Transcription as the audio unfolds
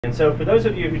And so for those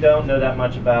of you who don't know that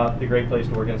much about the Great Place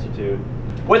to Work Institute,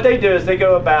 what they do is they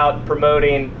go about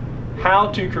promoting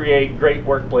how to create great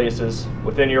workplaces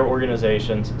within your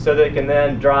organizations so they can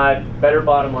then drive better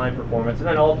bottom line performance and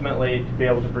then ultimately be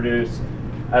able to produce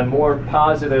a more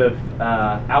positive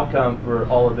outcome for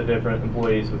all of the different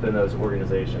employees within those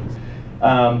organizations.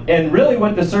 And really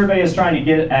what the survey is trying to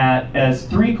get at is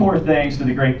three core things to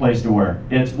the Great Place to Work.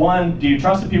 It's one, do you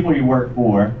trust the people you work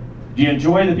for? Do you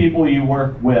enjoy the people you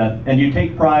work with? And do you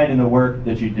take pride in the work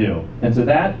that you do? And so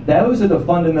those are the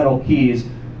fundamental keys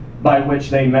by which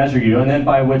they measure you and then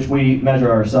by which we measure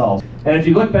ourselves. And if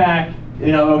you look back,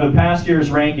 over the past year's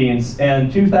rankings,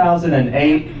 in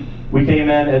 2008, we came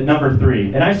in at number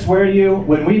 3. And I swear to you,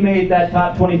 when we made that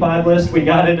top 25 list, we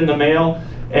got it in the mail,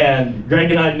 and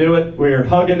Greg and I knew it. We were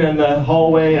hugging in the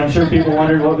hallway, and I'm sure people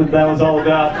wondered what that was all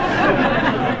about.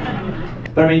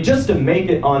 But I mean, just to make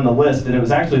it on the list, and it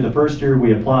was actually the first year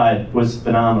we applied, was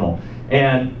phenomenal.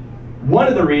 And one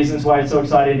of the reasons why it's so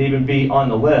exciting to even be on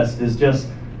the list is just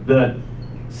the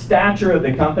stature of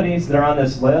the companies that are on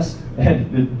this list,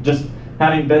 and just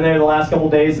having been there the last couple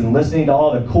of days and listening to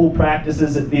all the cool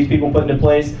practices that these people put into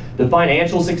place, the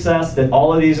financial success that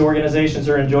all of these organizations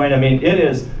are enjoying. I mean, it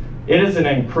is an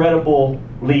incredible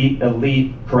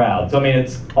elite crowd. So I mean,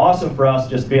 it's awesome for us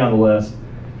just to be on the list.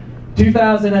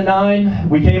 2009,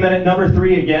 we came in at number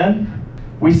 3 again.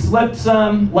 We slipped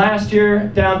some last year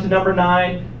down to number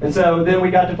 9, and so then we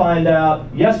got to find out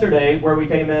yesterday where we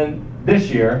came in this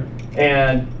year,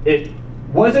 and it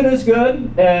wasn't as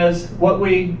good as what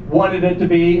we wanted it to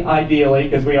be ideally,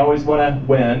 because we always want to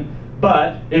win,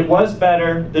 but it was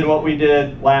better than what we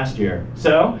did last year.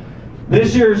 So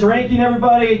this year's ranking,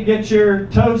 everybody, get your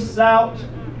toasts out.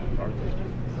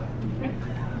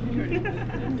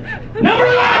 Number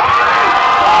 1!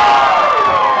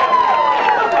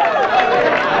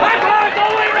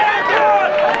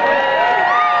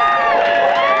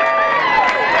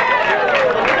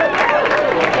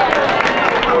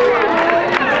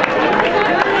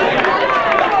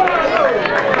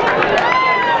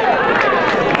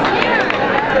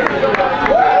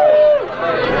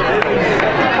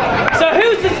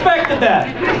 That.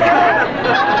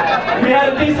 We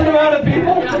had a decent amount of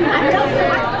people.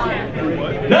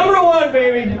 Number 1,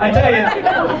 baby, I tell you.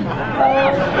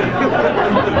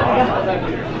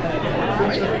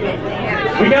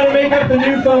 We got to make up the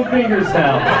new foam fingers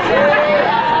now.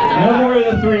 No more of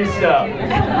the 3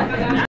 stuff.